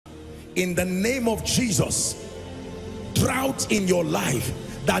in the name of Jesus. Drought in your life,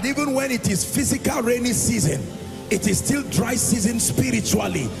 that even when it is physical rainy season, it is still dry season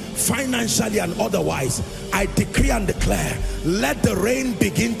spiritually, financially and otherwise. I decree and declare, let the rain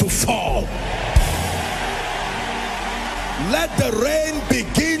begin to fall. Let the rain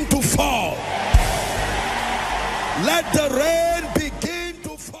begin to fall. Let the rain begin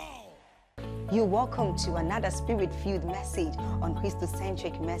to fall. You're welcome to another spirit-filled message on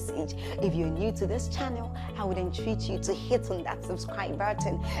Christocentric Message. If you're new to this channel, I would entreat you to hit on that subscribe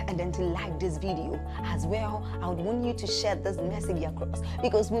button and then to like this video. As well, I would want you to share this message across,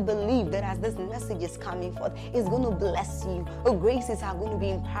 because we believe that as this message is coming forth, it's going to bless you. Graces are going to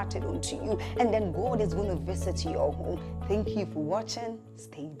be imparted unto you, and then God is going to visit your home. Thank you for watching.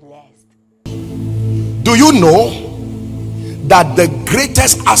 Stay blessed. Do you know that the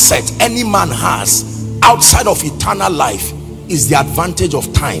greatest asset any man has outside of eternal life is the advantage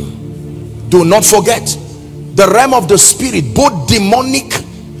of time? Do not forget, the realm of the spirit, both demonic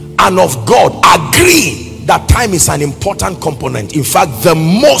and of God, agree that time is an important component. In fact, the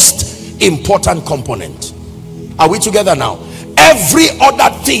most important component. Are we together now? Every other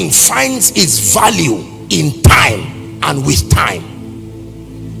thing finds its value in time and with time.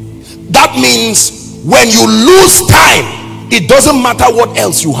 That means when you lose time, it doesn't matter what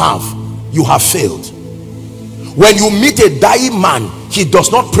else you have failed. When you meet a dying man, he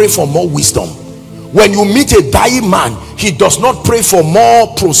does not pray for more wisdom. When you meet a dying man, he does not pray for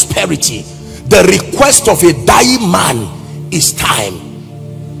more prosperity. The request of a dying man is time.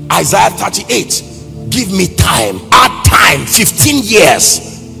 Isaiah 38, give me time. Add time, 15 years.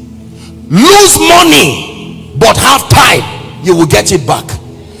 Lose money but have time, you will get it back.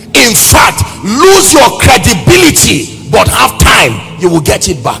 In fact, lose your credibility but have time, you will get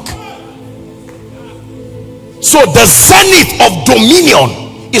it back. So the zenith of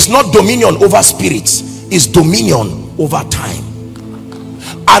dominion is not dominion over spirits, it's dominion over time.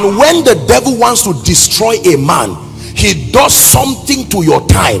 And when the devil wants to destroy a man, he does something to your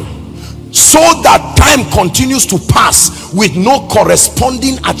time so that time continues to pass with no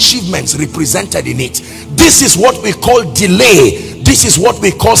corresponding achievements represented in it. This is what we call delay. This is what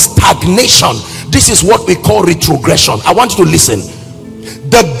we call stagnation. This is what we call retrogression. I want you to listen.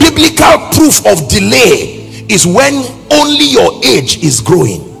 The biblical proof of delay is when only your age is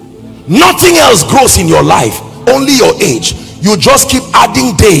growing. Nothing else grows in your life, only your age. You just keep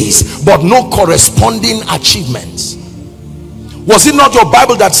adding days but no corresponding achievements. Was it not your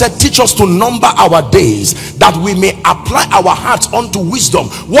Bible that said, teach us to number our days that we may apply our hearts unto wisdom?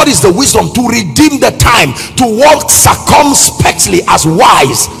 What is the wisdom? To redeem the time, to walk circumspectly as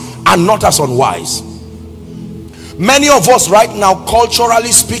wise and not as unwise. Many of us right now,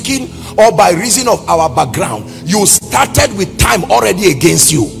 culturally speaking, or by reason of our background, you started with time already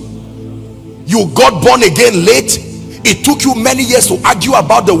against you. You got born again late. It took you many years to argue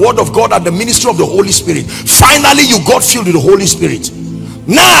about the word of God and the ministry of the Holy Spirit. Finally, you got filled with the Holy Spirit.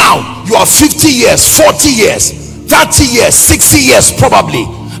 Now, you are 50 years, 40 years, 30 years, 60 years probably,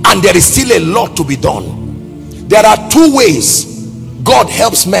 and there is still a lot to be done. There are two ways God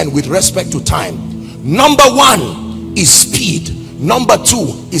helps men with respect to time. Number one is speed. Number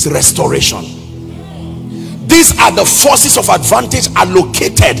two is restoration. These are the forces of advantage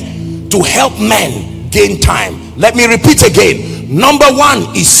allocated to help men gain time. Let me repeat again. Number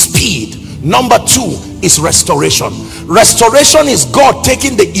one is speed. Number two is restoration. Restoration is God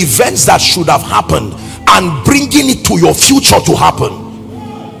taking the events that should have happened and bringing it to your future to happen.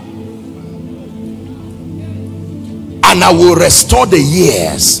 And I will restore the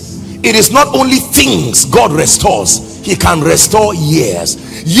years. It is not only things God restores, he can restore years.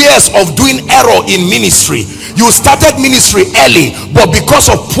 Years of doing error in ministry. You started ministry early, but because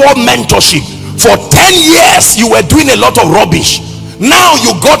of poor mentorship, for 10 years you were doing a lot of rubbish. Now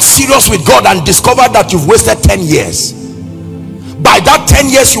you got serious with God and discovered that you've wasted 10 years. By that 10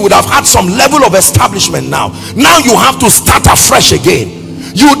 years you would have had some level of establishment. Now you have to start afresh again.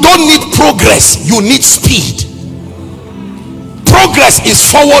 You don't need progress, you need speed. Progress is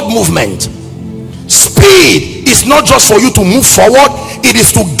forward movement. Speed is not just for you to move forward, it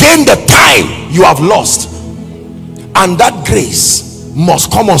is to gain the time you have lost. And that grace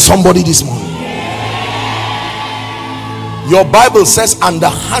must come on somebody this morning. Your Bible says, and the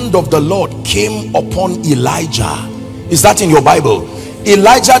hand of the Lord came upon Elijah. Is that in your Bible?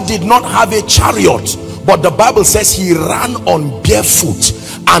 Elijah did not have a chariot, but the Bible says he ran on barefoot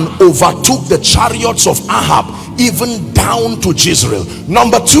and overtook the chariots of Ahab, even down to Jezreel.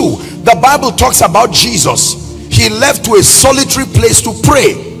 Number two, the Bible talks about Jesus. He left to a solitary place to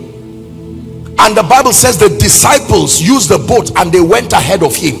pray, and the Bible says the disciples used the boat and they went ahead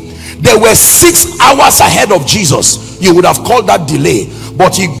of him. They were 6 hours ahead of Jesus. You would have called that delay,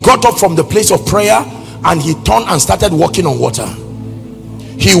 but he got up from the place of prayer and he turned and started walking on water.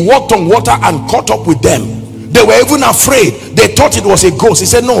 He walked on water and caught up with them. They were even afraid. They thought it was a ghost. He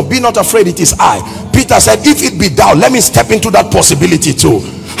said, no, be not afraid, it is I. Peter said, if it be thou, let me step into that possibility too.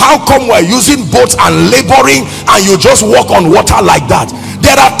 How come we're using boats and laboring and you just walk on water like that?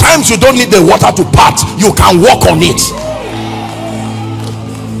 There are times you don't need the water to part. You can walk on it.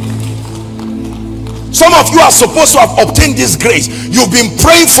 Some of you are supposed to have obtained this grace. You've been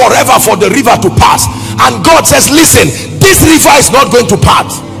praying forever for the river to pass, and God says, listen, this river is not going to part.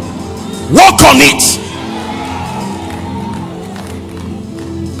 Walk on it.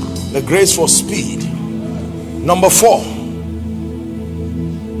 The grace for speed. Number 4,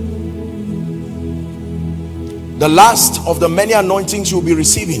 the last of the many anointings you'll be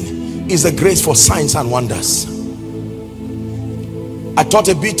receiving is the grace for signs and wonders. I taught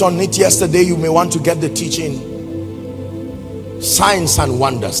a bit on it yesterday. You may want to get the teaching. Signs and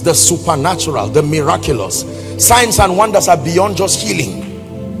wonders, the supernatural, the miraculous. Signs and wonders are beyond just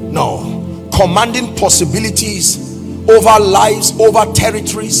healing. No, commanding possibilities over lives, over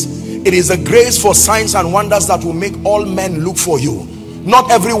territories. It is a grace for signs and wonders that will make all men look for you.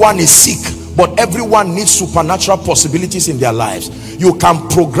 Not everyone is sick, but everyone needs supernatural possibilities in their lives. You can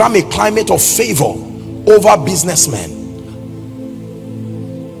program a climate of favor over businessmen.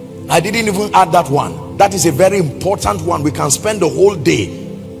 I didn't even add that one. That is a very important one. We can spend the whole day.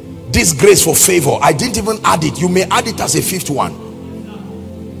 This grace for favor, I didn't even add it. You may add it as a 5th one,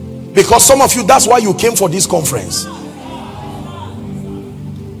 because some of you, that's why you came for this conference.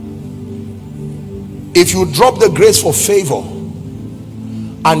 If you drop the grace for favor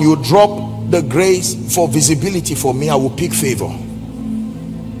and you drop the grace for visibility for me, I will pick favor.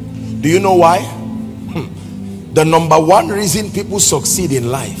 Do you know why? The number 1 reason people succeed in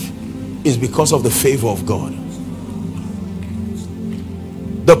life is because of the favor of God.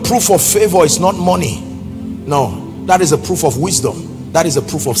 The proof of favor is not money. No, that is a proof of wisdom. That is a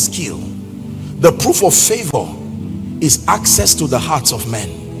proof of skill. The proof of favor is access to the hearts of men.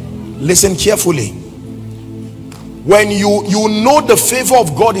 Listen carefully. When you know the favor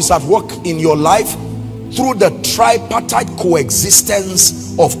of God is at work in your life through the tripartite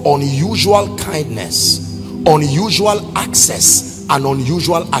coexistence of unusual kindness, unusual access, and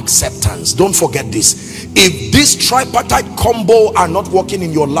unusual acceptance. Don't forget this. If this tripartite combo are not working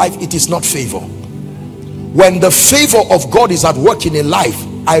in your life, it is not favor. When the favor of God is at work in a life,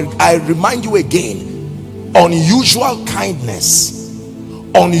 I remind you again, unusual kindness,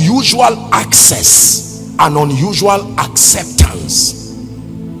 unusual access, and unusual acceptance.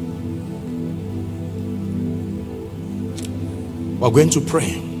 We're going to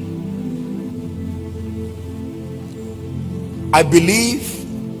pray. I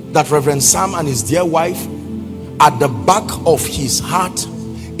believe that Reverend Sam and his dear wife, at the back of his heart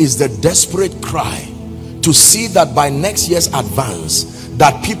is the desperate cry to see that by next year's advance,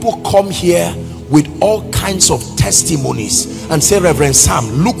 that people come here with all kinds of testimonies and say, Reverend Sam,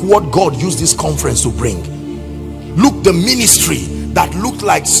 look what God used this conference to bring. Look, the ministry that looked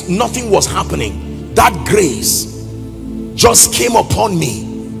like nothing was happening, that grace just came upon me.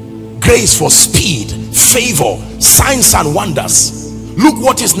 Grace for speed, favor, signs and wonders. Look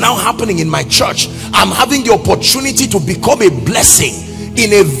what is now happening in my church. I'm having the opportunity to become a blessing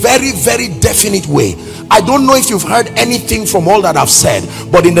in a very, very definite way. I don't know if you've heard anything from all that I've said,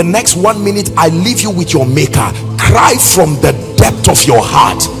 but in the next 1 minute, I leave you with your maker. Cry from the depth of your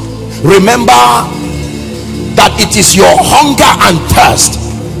heart. Remember that it is your hunger and thirst.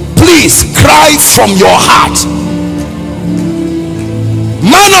 Please cry from your heart.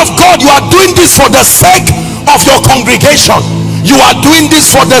 Man of God, you are doing this for the sake of your congregation. You are doing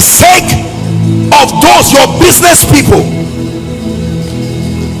this for the sake of those, your business people.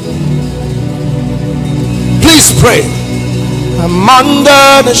 Please pray. I'm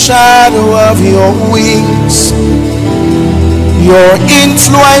under the shadow of your wings. Your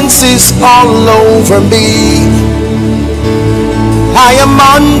influence is all over me. I am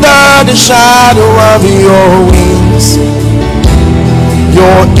under the shadow of your wings.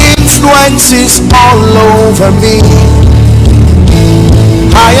 Your influence is all over me.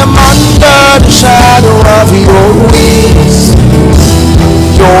 I am under the shadow of your wings.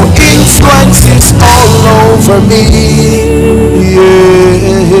 Your influence is all over me.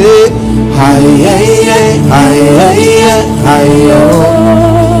 Yeah.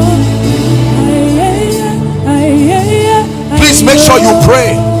 Please make sure you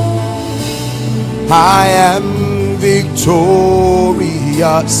pray. I am victorious.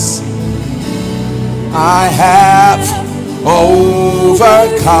 I have overcome.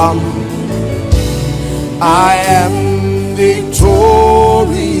 overcome. I am victorious.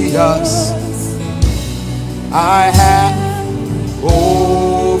 I have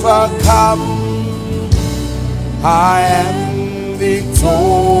overcome. I am victorious.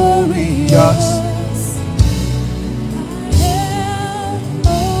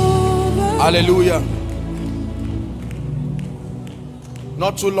 Hallelujah.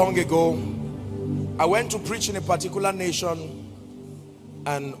 Not too long ago, I went to preach in a particular nation,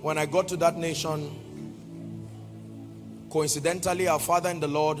 and when I got to that nation, coincidentally, our father in the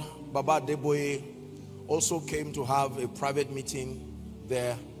Lord, Baba Deboye, also came to have a private meeting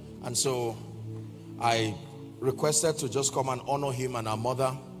there, and so I requested to just come and honor him and our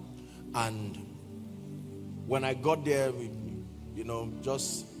mother. And when I got there, we,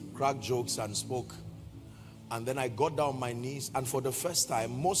 just cracked jokes and spoke. And then I got down on my knees, and for the first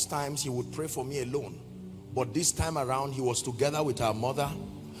time, most times he would pray for me alone, but this time around he was together with our mother.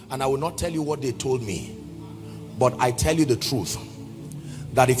 And I will not tell you what they told me, but I tell you the truth,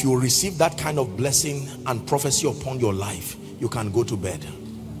 that if you receive that kind of blessing and prophecy upon your life, you can go to bed.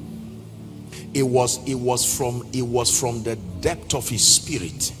 It was from the depth of his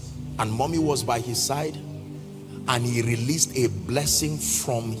spirit, and mommy was by his side, and he released a blessing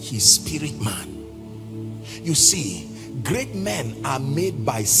from his spirit man. You see, great men are made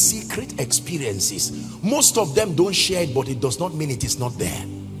by secret experiences. Most of them don't share it, but it does not mean it is not there.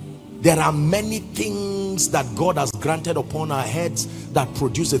 There are many things that God has granted upon our heads that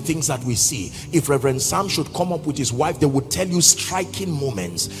produce the things that we see. If Reverend Sam should come up with his wife, they would tell you striking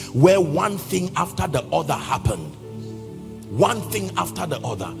moments where one thing after the other happened. One thing after the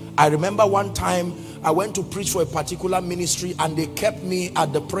other. I remember one time I went to preach for a particular ministry, and they kept me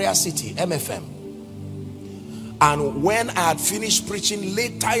at the Prayer City, MFM. And when I had finished preaching,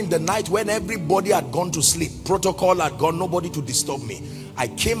 later in the night, when everybody had gone to sleep, protocol had gone, nobody to disturb me, I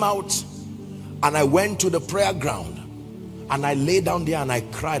came out and I went to the prayer ground, and I lay down there and I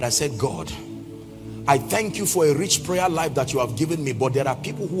cried. I said, God, I thank you for a rich prayer life that you have given me, but there are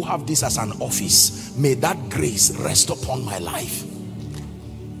people who have this as an office. May that grace rest upon my life.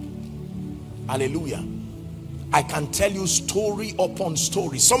 Hallelujah. I can tell you story upon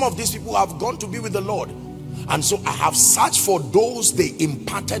story. Some of these people have gone to be with the Lord, and so I have searched for those they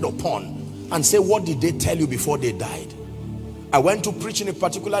imparted upon and say, what did they tell you before they died? I went to preach in a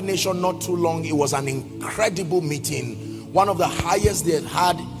particular nation not too long. It was an incredible meeting, one of the highest they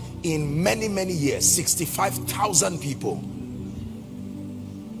had in many years, 65,000 people.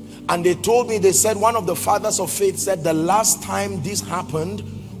 And they told me, they said, one of the fathers of faith said the last time this happened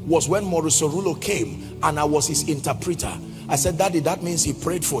was when Maurice Orulo came and I was his interpreter. I said, Daddy, that means he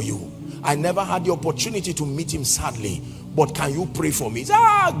prayed for you. I never had the opportunity to meet him, sadly, but can you pray for me? He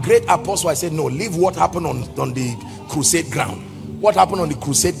said, great apostle. I said, no, leave what happened on the crusade ground. What happened on the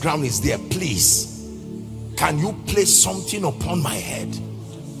crusade ground is there. Please, can you place something upon my head?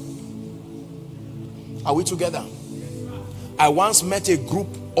 Are we together? I once met a group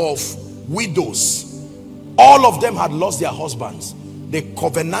of widows. All of them had lost their husbands. They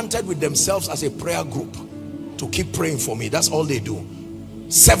covenanted with themselves as a prayer group to keep praying for me. That's all they do.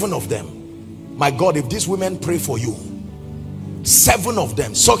 7 of them. My God, if these women pray for you, 7 of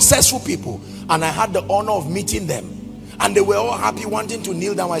them, successful people, and I had the honor of meeting them, and they were all happy, wanting to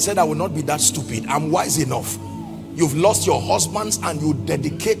kneel down. I said, I will not be that stupid. I'm wise enough. You've lost your husbands and you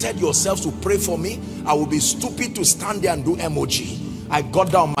dedicated yourselves to pray for me. I will be stupid to stand there and do emoji. I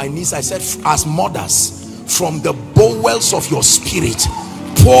got down on my knees. I said, as mothers, from the bowels of your spirit,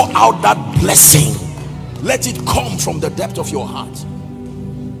 pour out that blessing. Let it come from the depth of your heart.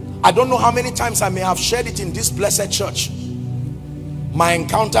 I don't know how many times I may have shared it in this blessed church. My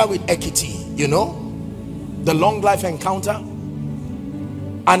encounter with Ekiti, the long life encounter.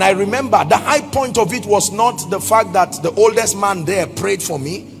 And I remember the high point of it was not the fact that the oldest man there prayed for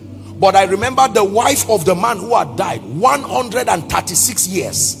me, but I remember the wife of the man who had died, 136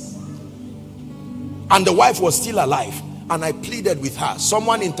 years, and the wife was still alive, and I pleaded with her.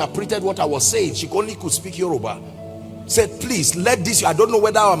 Someone interpreted what I was saying. She only could speak Yoruba. Said, please let this, I don't know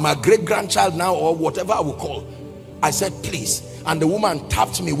whether I'm a great grandchild now or whatever I will call. I said, please. And the woman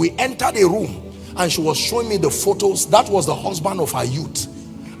tapped me. We entered a room and she was showing me the photos. That was the husband of her youth.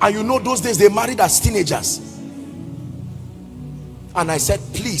 And those days they married as teenagers. And I said,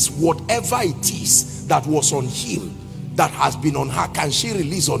 please, whatever it is that was on him that has been on her, can she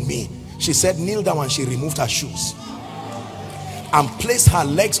release on me? She said, kneel down, and she removed her shoes and placed her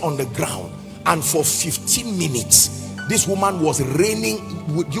legs on the ground. And for 15 minutes, this woman was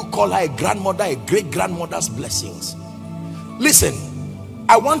raining, would you call her a grandmother, a great grandmother's blessings. Listen,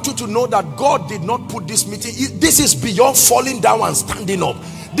 I want you to know that God did not put this meeting. This is beyond falling down and standing up.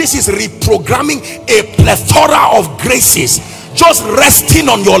 This is reprogramming a plethora of graces, just resting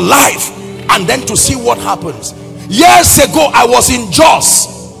on your life and then to see what happens. Years ago, I was in Jos.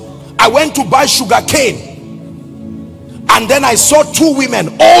 I went to buy sugar cane, and then I saw two women,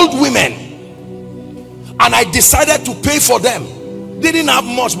 old women, and I decided to pay for them. Didn't have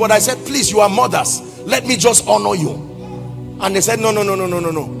much, but I said, please, you are mothers, let me just honor you. And they said, no.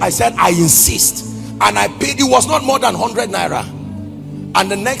 I said, I insist, and I paid. It was not more than 100 naira. And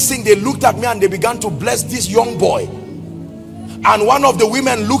the next thing, they looked at me and they began to bless this young boy. And one of the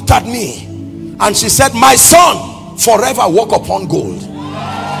women looked at me and she said, my son, forever walk upon gold.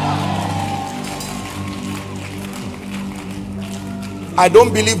 I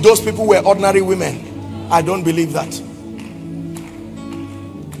don't believe those people were ordinary women. I don't believe that.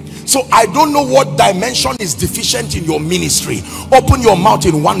 So I don't know what dimension is deficient in your ministry. Open your mouth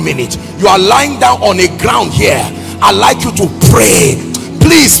in 1 minute. You are lying down on a ground here. I'd like you to pray.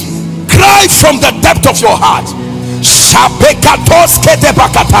 Please cry from the depth of your heart.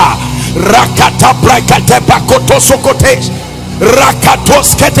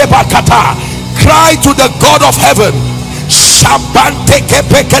 Cry to the God of heaven.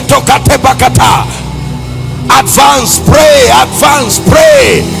 Advance, pray, advance,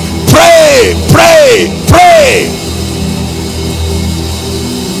 pray, pray, pray, pray.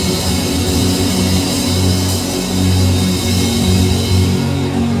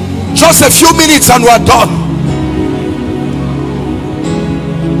 Just a few minutes and we're done.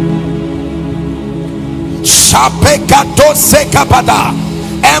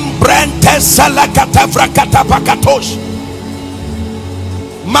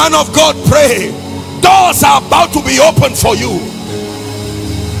 Man of God, pray. Doors are about to be opened for you.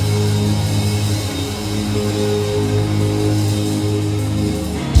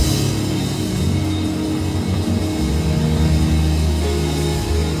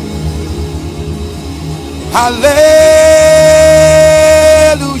 Hallelujah.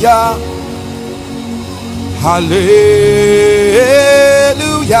 Hallelujah.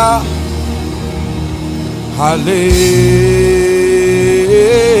 Hallelujah.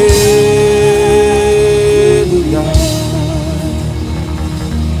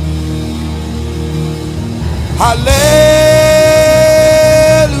 Hallelujah.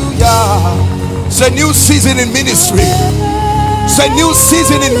 It's a new season in ministry. It's a new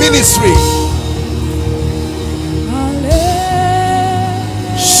season in ministry.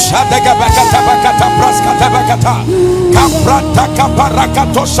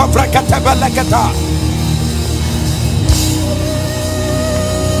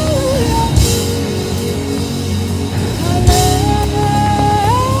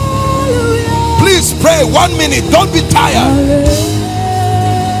 Please pray 1 minute. Don't be tired.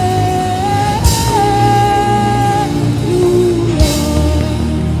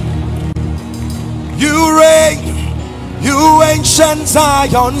 You reign, you ancient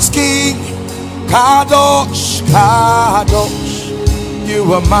Zion's King. Kadosh, Kadosh,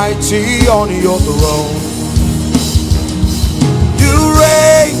 you are mighty on your throne. You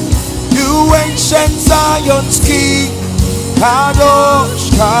reign, you ancient Zion's King. Kadosh,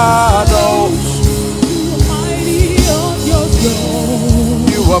 Kadosh,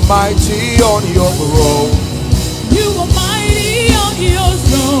 you are mighty on your throne. You are mighty on your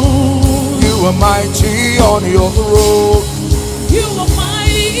throne. You are mighty on your throne. You are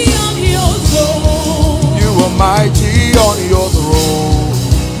mighty on your throne. You are mighty on your throne.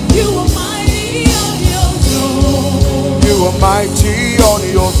 You are mighty on your throne. You are mighty on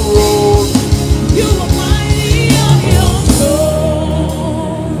your throne. You are mighty on your throne.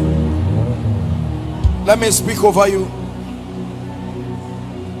 Let me speak over you.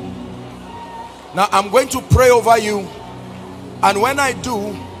 Now I'm going to pray over you, and when I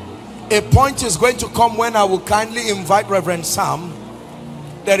do, a point is going to come when I will kindly invite Reverend Sam.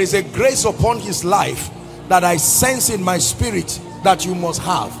 There is a grace upon his life that I sense in my spirit that you must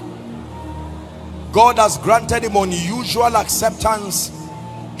have. God has granted him unusual acceptance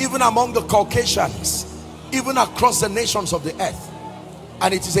even among the Caucasians, even across the nations of the earth,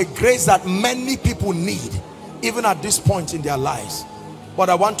 and it is a grace that many people need even at this point in their lives. But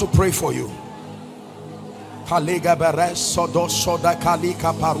I want to pray for you. I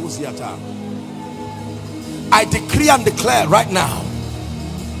decree and declare right now,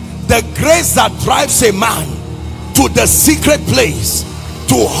 the grace that drives a man to the secret place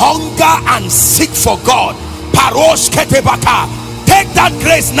to hunger and seek for God. Take that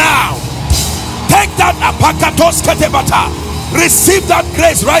grace now. Take that apakatos ketebata. Receive that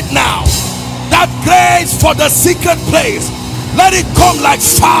grace right now. That grace for the secret place. Let it come like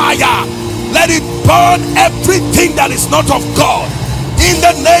fire. Let it burn everything that is not of God in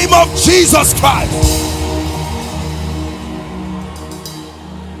the name of Jesus Christ.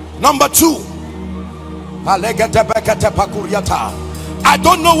 Number 2, I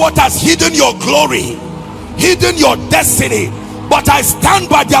don't know what has hidden your glory, hidden your destiny, but I stand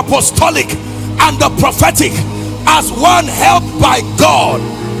by the apostolic and the prophetic as one helped by God.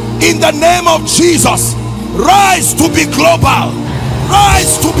 In the name of Jesus, rise to be global.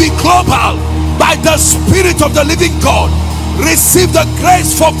 Rise to be global by the Spirit of the living God. Receive the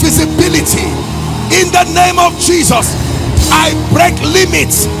grace for visibility. In the name of Jesus, I break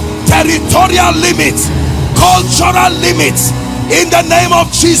limits, territorial limits, cultural limits, in the name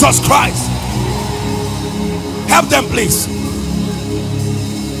of Jesus Christ. Help them, please.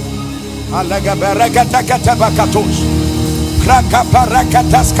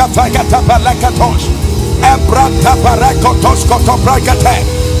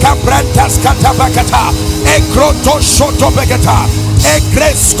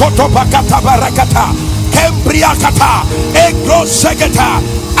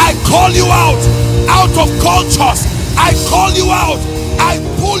 I call you out of cultures. I call you out. I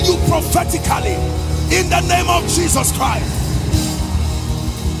pull you prophetically in the name of Jesus Christ.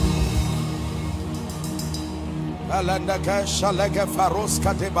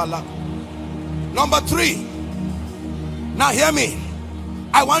 Number 3. Now hear me.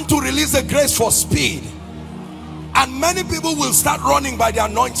 I want to release the grace for speed, and many people will start running by the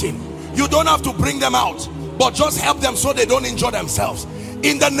anointing. You don't have to bring them out, but just help them so they don't injure themselves.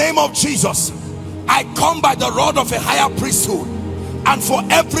 In the name of Jesus, I come by the rod of a higher priesthood, and for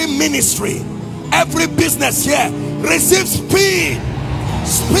every ministry, every business here, receive speed,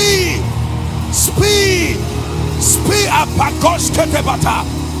 speed, speed, speed.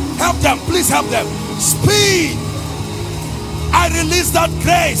 Help them, please help them. Speed. I release that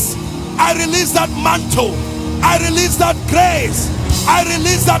grace. I release that mantle. I release that grace. I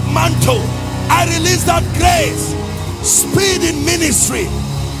release that mantle. I release that grace. Speed in ministry.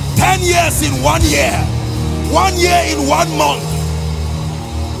 10 years in 1 year. 1 year in 1 month.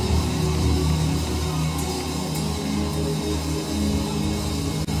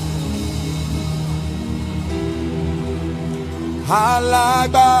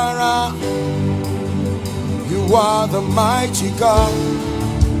 Alagbara, you are the mighty God.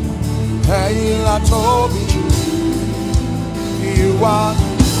 Tobi, you are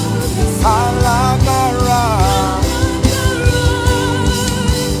Alagbara.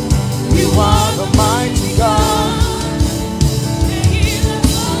 You are the mighty God.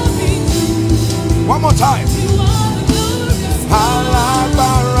 One more time.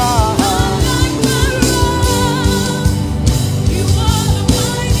 Alagbara.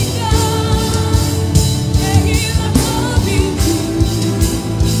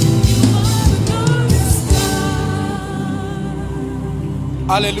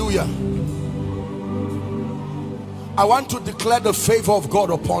 Hallelujah. I want to declare the favor of God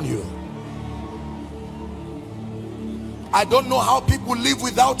upon you. I don't know how people live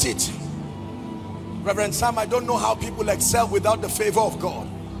without it. Reverend Sam, I don't know how people excel without the favor of God.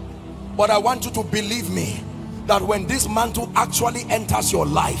 But I want you to believe me that when this mantle actually enters your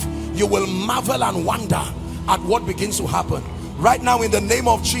life, you will marvel and wonder at what begins to happen. Right now, in the name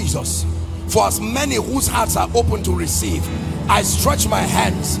of Jesus, for as many whose hearts are open to receive, I stretch my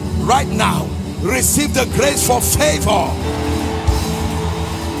hands right now. Receive the grace for favor.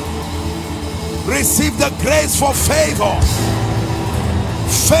 Receive the grace for favor.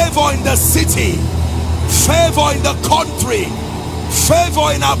 Favor in the city, favor in the country,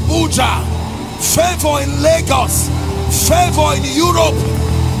 favor in Abuja, favor in Lagos, favor in Europe,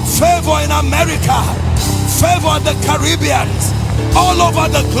 favor in America, favor in the Caribbean, all over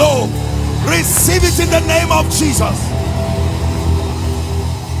the globe. Receive it in the name of Jesus.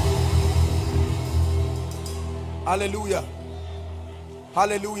 Hallelujah.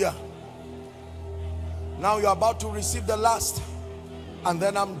 Hallelujah. Now you're about to receive the last, and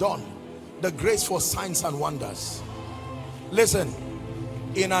then I'm done. The grace for signs and wonders. Listen,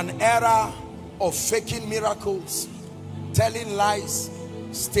 in an era of faking miracles, telling lies,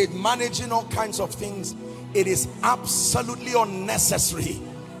 state managing all kinds of things, it is absolutely unnecessary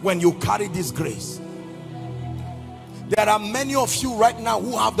when you carry this grace. There are many of you right now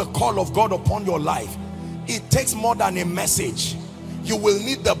who have the call of God upon your life. It takes more than a message. You will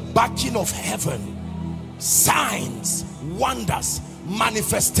need the backing of heaven. Signs, wonders,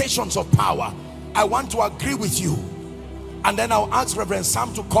 manifestations of power. I want to agree with you, and then I'll ask Reverend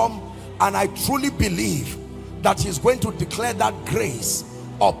Sam to come, and I truly believe that he's going to declare that grace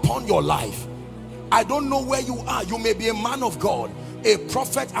upon your life. I don't know where you are. You may be a man of God, a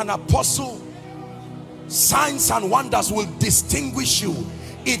prophet, an apostle. Signs and wonders will distinguish you.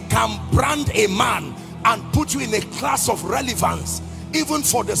 It can brand a man and put you in a class of relevance, even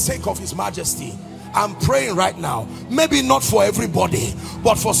for the sake of his majesty. I'm praying right now, maybe not for everybody,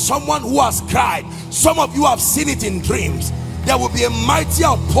 but for someone who has cried. Some of you have seen it in dreams. There will be a mighty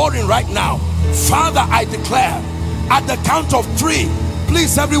outpouring right now. Father, I declare, at the count of 3,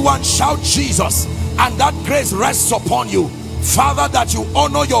 please everyone shout Jesus, and that grace rests upon you. Father, that you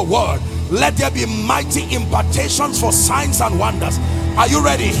honor your word. Let there be mighty impartations for signs and wonders. Are you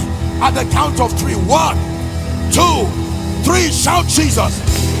ready? At the count of 3, 1, 2, 3, shout Jesus.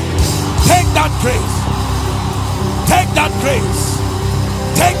 Take that grace. Take that grace.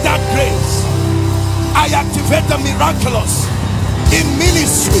 Take that grace. I activate the miraculous in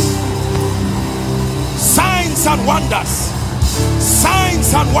ministry. Signs and wonders.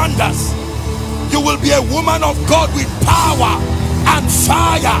 Signs and wonders. You will be a woman of God with power and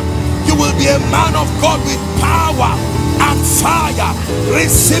fire. You will be a man of God with power and fire.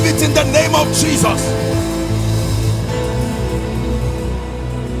 Receive it in the name of Jesus.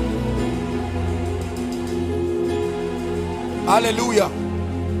 Hallelujah.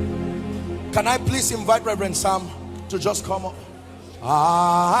 Can I please invite Reverend Sam to just come up?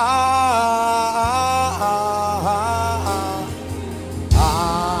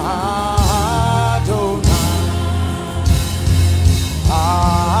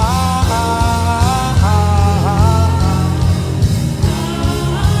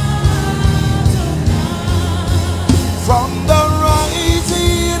 From the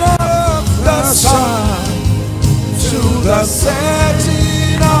rising of the sun to the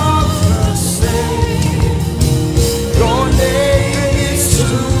setting of the same, your name is to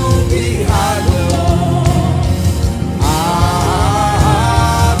be hallowed.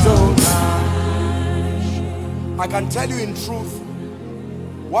 Adonai. I can tell you in truth,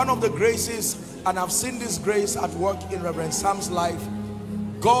 one of the graces, and I've seen this grace at work in Reverend Sam's life,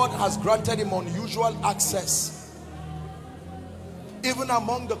 God has granted him unusual access. Even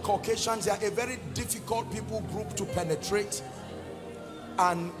among the Caucasians, they are a very difficult people group to penetrate,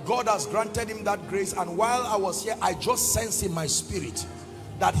 and God has granted him that grace. And while I was here, I just sense in my spirit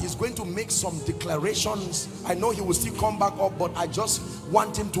that he's going to make some declarations. I know he will still come back up, but I just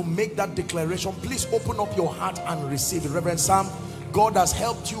want him to make that declaration. Please open up your heart and receive it. Reverend Sam, God has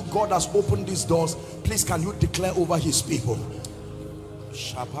helped you. God has opened these doors. Please, can you declare over his people?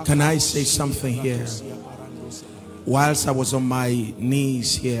 Can I say something here? Whilst I was on my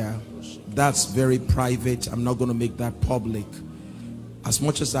knees here, that's very private. I'm not going to make that public. As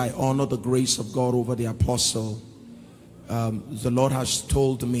much as I honor the grace of God over the apostle, the Lord has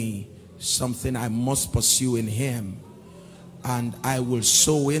told me something I must pursue in him, and I will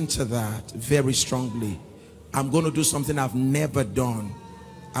sow into that very strongly. I'm going to do something I've never done.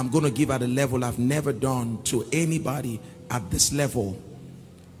 I'm going to give at a level I've never done to anybody at this level,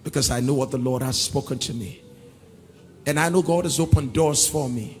 because I know what the Lord has spoken to me. And I know God has opened doors for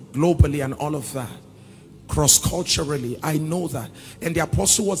me globally and all of that, cross-culturally. I know that. And the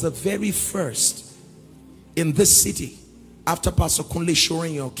apostle was the very first in this city, after Pastor Kunle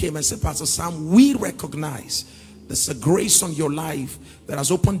Shorinyo came and said, Pastor Sam, we recognize there's a grace on your life that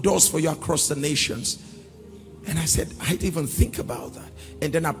has opened doors for you across the nations. And I said, I didn't even think about that.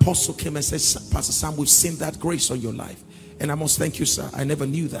 And then apostle came and said, Pastor Sam, we've seen that grace on your life. And I must thank you, sir. I never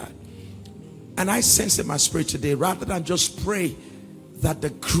knew that. And I sense in my spirit today, rather than just pray that the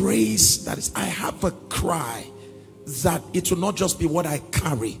grace that is, I have a cry that it will not just be what I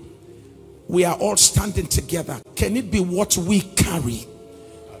carry. We are all standing together. Can it be what we carry?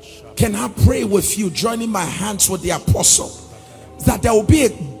 Can I pray with you, joining my hands with the apostle, that there will be a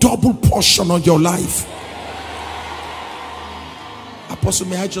double portion on your life? Apostle,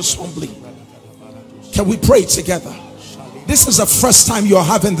 may I just humbly, can we pray together? This is the first time you're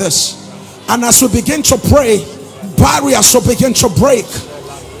having this. And as we begin to pray, barriers will begin to break.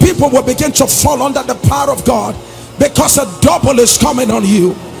 People will begin to fall under the power of God, because a double is coming on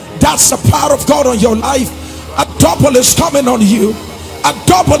you. That's the power of God on your life. A double is coming on you. A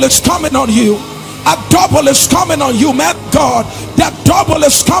double is coming on you. A double is coming on you, man. God, that double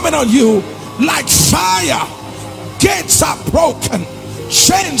is coming on you like fire. Gates are broken.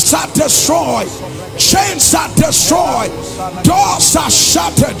 Chains are destroyed. Chains are destroyed. Doors are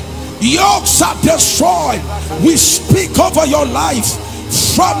shattered. Yokes are destroyed. We speak over your life.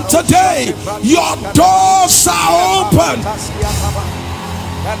 From today, your doors are open.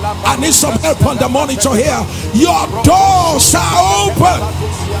 I need some help on the monitor here. Your doors are open.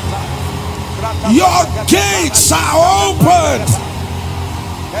 Your gates are open.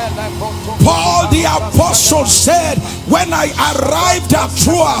 Paul the apostle said, when I arrived at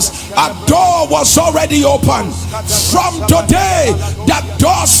Troas, a door was already open. From today, the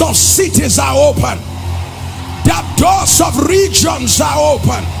doors of cities are open. The doors of regions are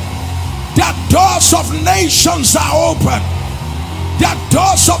open. The doors of nations are open. The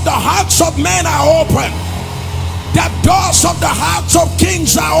doors of the hearts of men are open. The doors of the hearts of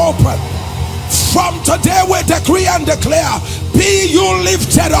kings are open. From today we decree and declare, be you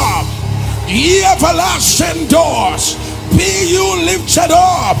lifted up, ye everlasting doors. Be you lifted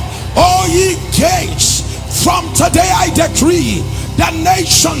up, all ye gates. From today I decree, the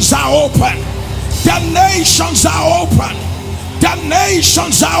nations are open. The nations are open. The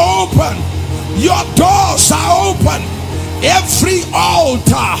nations are open. Your doors are open. Every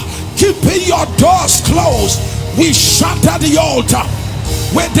altar keeping your doors closed, we shatter the altar.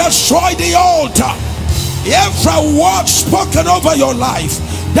 We destroy the altar. Every word spoken over your life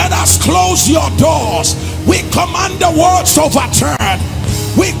that has closed your doors, we command the words overturned.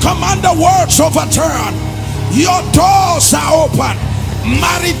 We command the words overturned. Your doors are open.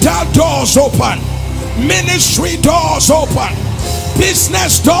 Marital doors open. Ministry doors open.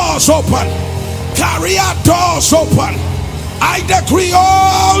 Business doors open. Career doors open. I decree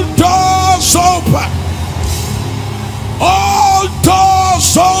all doors open. All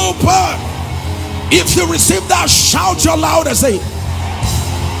doors open. If you receive that, shout your loudest. Say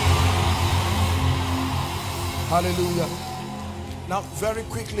hallelujah. Now very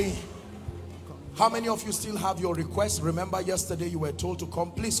quickly, how many of you still have your requests? Remember yesterday you were told to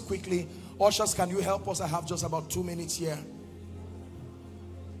come. Please quickly, ushers, can you help us? I have just about 2 minutes here.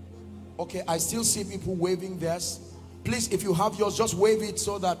 Okay, I still see people waving theirs. Please, if you have yours, just wave it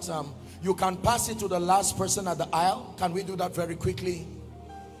so that you can pass it to the last person at the aisle. Can we do that very quickly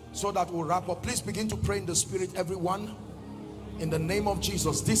so that we'll wrap up? Please begin to pray in the spirit, everyone, in the name of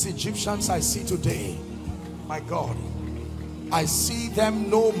Jesus. These Egyptians I see today, my God, I see them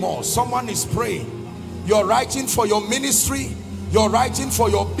no more. Someone is praying. You're writing for your ministry, you're writing for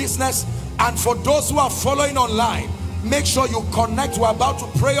your business, and for those who are following online, make sure you connect. We're about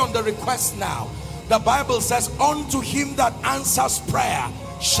to pray on the request now. The Bible says, unto him that answers prayer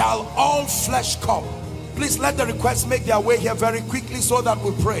shall all flesh come. Please let the requests make their way here very quickly so that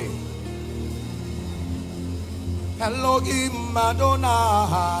we pray. Elohim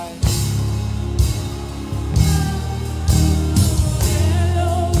Adonai,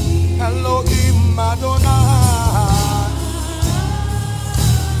 Elohim Adonai,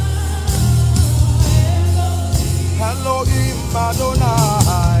 Elohim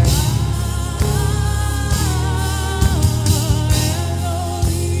Adonai,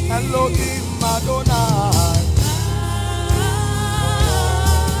 Elohim Adonai.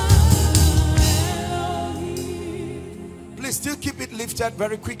 Please still keep it lifted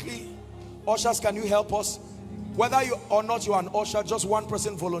very quickly. Ushers, can you help us? Whether you or not you are an usher, just one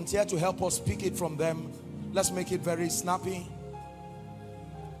person volunteer to help us pick it from them. Let's make it very snappy.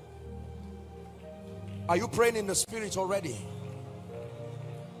 Are you praying in the spirit already?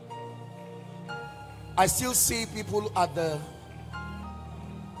 I still see people at the...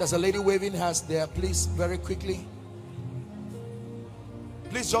 There's a lady waving hers there. Please, very quickly.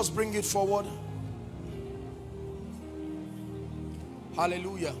 Please just bring it forward.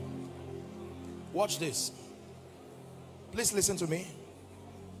 Hallelujah. Watch this. Please listen to me.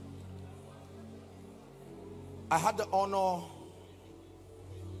 I had the honor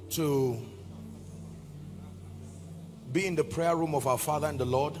to be in the prayer room of our Father in the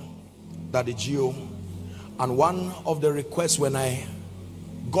Lord, Daddy Gio, and one of the requests when I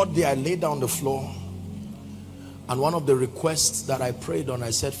got there, I laid down on the floor, and one of the requests that I prayed on, I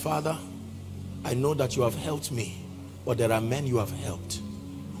said, Father, I know that you have helped me, but there are men you have helped.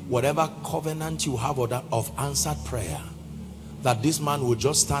 Whatever covenant you have of answered prayer, that this man will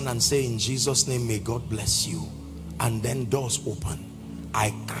just stand and say, in Jesus' name, may God bless you, and then doors open.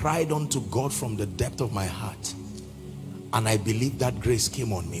 I cried unto God from the depth of my heart, and I believe that grace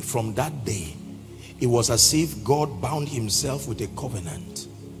came on me. From that day, it was as if God bound himself with a covenant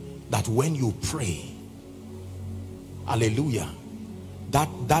that when you pray, hallelujah,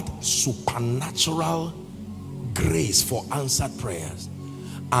 that supernatural grace for answered prayers.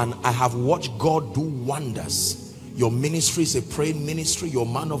 And I have watched God do wonders. Your ministry is a praying ministry. Your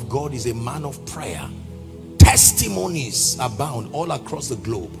man of God is a man of prayer. Testimonies abound all across the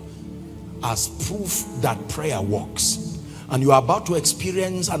globe as proof that prayer works. And you are about to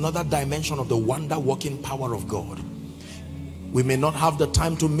experience another dimension of the wonder-working power of God. We may not have the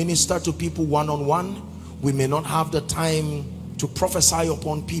time to minister to people one-on-one. We may not have the time to prophesy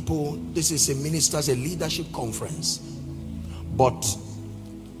upon people. This is a leadership conference. But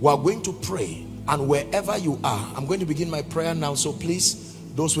We are going to pray, and wherever you are, I'm going to begin my prayer now. So please,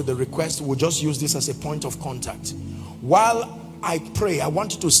 those with the request, will just use this as a point of contact. While I pray, I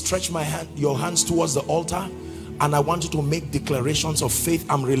want you to stretch your hands towards the altar, and I want you to make declarations of faith.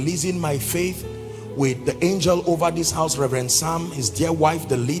 I'm releasing my faith with the angel over this house, Reverend Sam, his dear wife,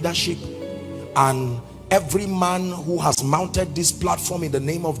 the leadership, and every man who has mounted this platform in the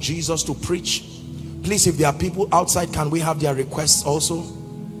name of Jesus to preach. Please, if there are people outside, can we have their requests also?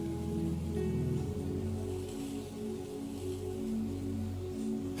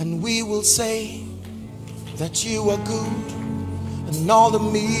 And we will say that you are good, and all the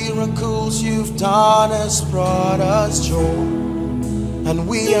miracles you've done has brought us joy, and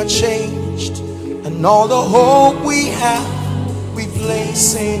we are changed, and all the hope we have, we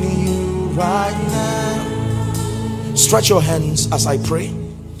place in you right now. Stretch your hands as I pray.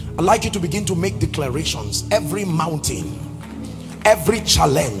 I'd like you to begin to make declarations. Every mountain, every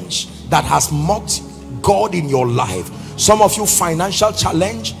challenge that has mocked God in your life, some of you financial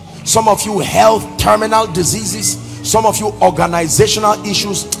challenge, some of you health, terminal diseases, some of you organizational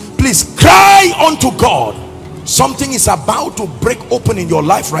issues, please cry unto God. Something is about to break open in your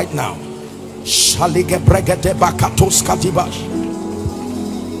life right now.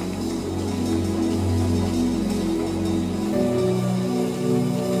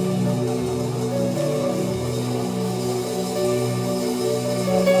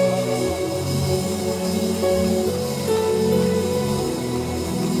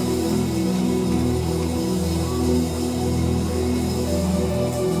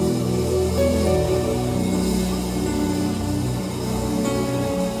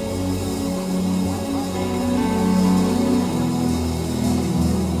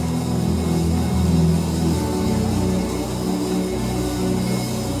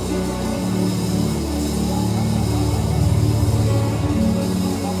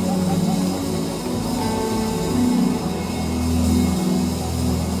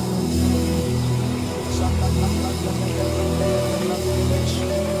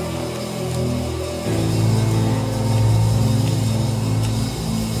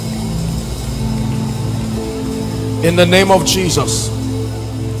 In the name of Jesus.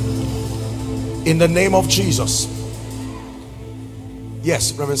 In the name of Jesus.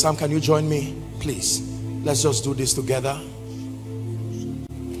 Yes, Reverend Sam, can you join me? Please. Let's just do this together.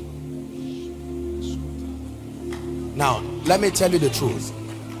 Now, let me tell you the truth.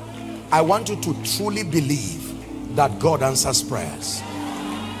 I want you to truly believe that God answers prayers.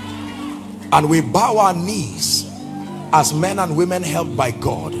 And we bow our knees as men and women helped by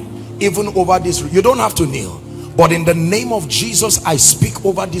God, even over this. You don't have to kneel. But in the name of Jesus, I speak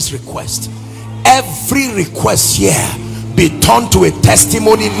over this request. Every request here be turned to a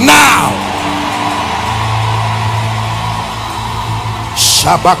testimony now.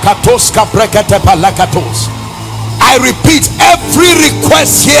 I repeat, every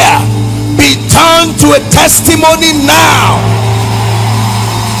request here be turned to a testimony now.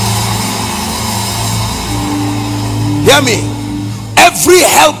 Hear me. Every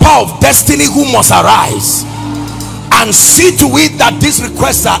helper of destiny who must arise and see to it that these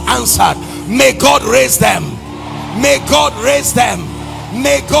requests are answered, may God raise them. May God raise them.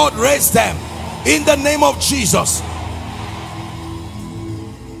 May God raise them in the name of Jesus.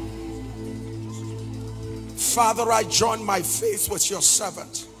 Father, I join my faith with your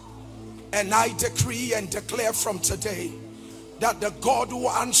servant, and I decree and declare from today that the God who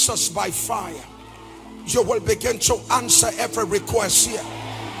answers by fire, you will begin to answer every request here.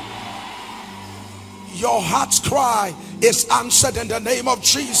 Your heart's cry is answered in the name of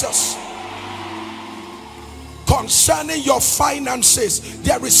Jesus. Concerning your finances,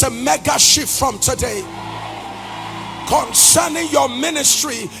 there is a mega shift from today. Concerning your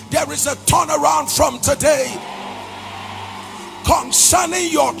ministry, there is a turnaround from today.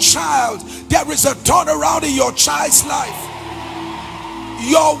 Concerning your child, there is a turnaround in your child's life.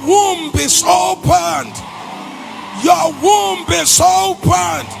 Your womb is opened. Your womb is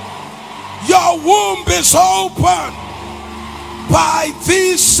opened. Your womb is open. By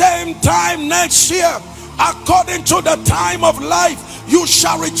this same time next year, according to the time of life, you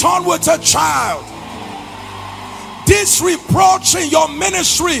shall return with a child. This reproach in your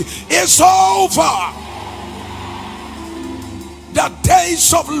ministry is over. The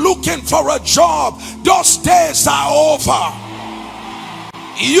days of looking for a job, those days are over.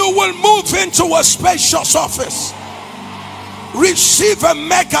 You will move into a spacious office. Receive a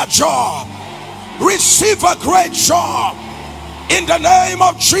mega job. Receive a great job in the name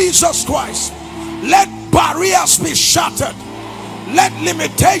of Jesus Christ. Let barriers be shattered. Let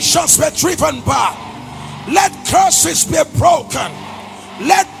limitations be driven back. Let curses be broken.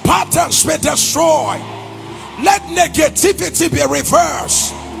 Let patterns be destroyed. Let negativity be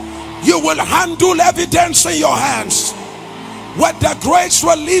reversed. You will handle evidence in your hands. With the grace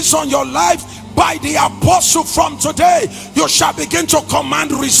released on your life by the apostle from today, you shall begin to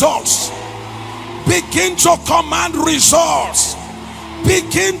command results. Begin to command results.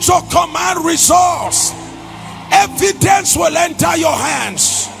 Begin to command results. Evidence will enter your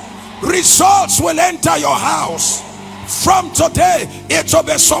hands. Results will enter your house. From today, it will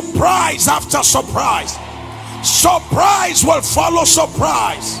be surprise after surprise. Surprise will follow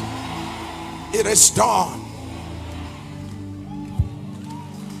surprise. It is done.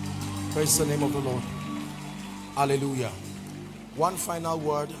 Praise the name of the Lord. Hallelujah. One final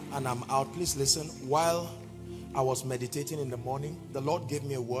word and I'm out. Please listen. While I was meditating in the morning, the Lord gave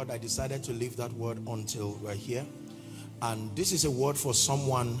me a word. I decided to leave that word until we're here. And this is a word for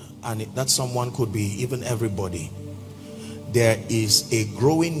someone, and that someone could be even everybody. There is a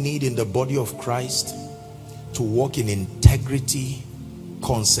growing need in the body of Christ to walk in integrity,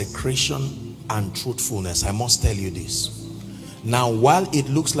 consecration, and truthfulness. I must tell you this. Now, while it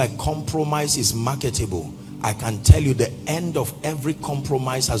looks like compromise is marketable, I can tell you the end of every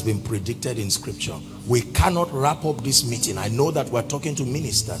compromise has been predicted in scripture. We cannot wrap up this meeting. I know that we're talking to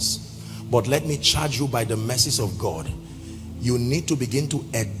ministers, but let me charge you by the mercies of God. You need to begin to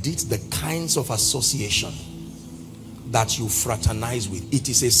edit the kinds of association that you fraternize with. It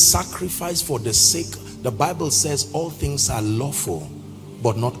is a sacrifice for the sake. The Bible says all things are lawful,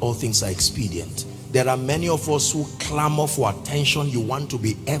 but not all things are expedient. There are many of us who clamor for attention. You want to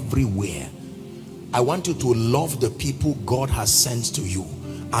be everywhere. I want you to love the people God has sent to you,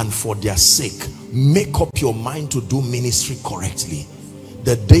 and for their sake, make up your mind to do ministry correctly.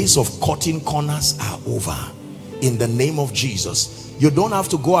 The days of cutting corners are over. In the name of Jesus, you don't have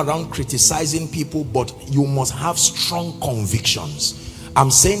to go around criticizing people, but you must have strong convictions.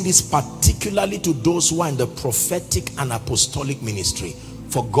 I'm saying this particularly to those who are in the prophetic and apostolic ministry.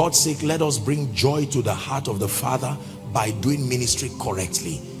 For God's sake, let us bring joy to the heart of the Father by doing ministry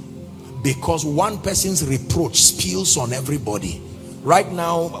correctly. Because one person's reproach spills on everybody. Right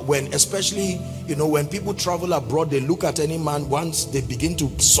now, when especially, you know, when people travel abroad, they look at any man, once they begin to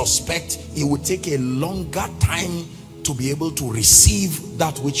suspect, it will take a longer time to be able to receive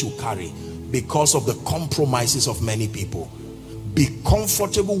that which you carry because of the compromises of many people. Be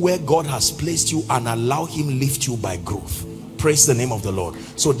comfortable where God has placed you and allow him lift you by growth. Praise the name of the Lord.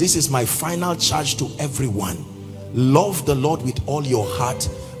 So this is my final charge to everyone. Love the Lord with all your heart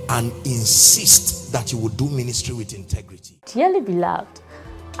and insist that you will do ministry with integrity. Dearly beloved,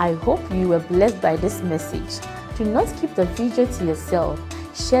 I hope you were blessed by this message. Do not keep the video to yourself.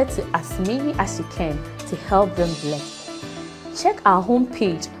 Share to as many as you can to help them bless. Check our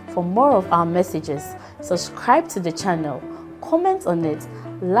homepage for more of our messages. Subscribe to the channel, comment on it,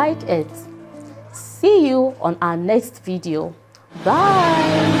 like it. See you on our next video.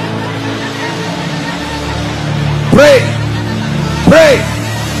 Bye. Pray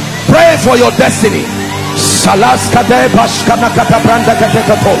for your destiny.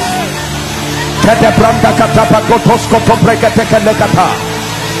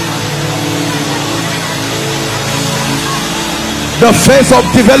 The phase of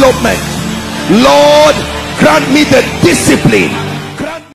development. Lord, grant me the discipline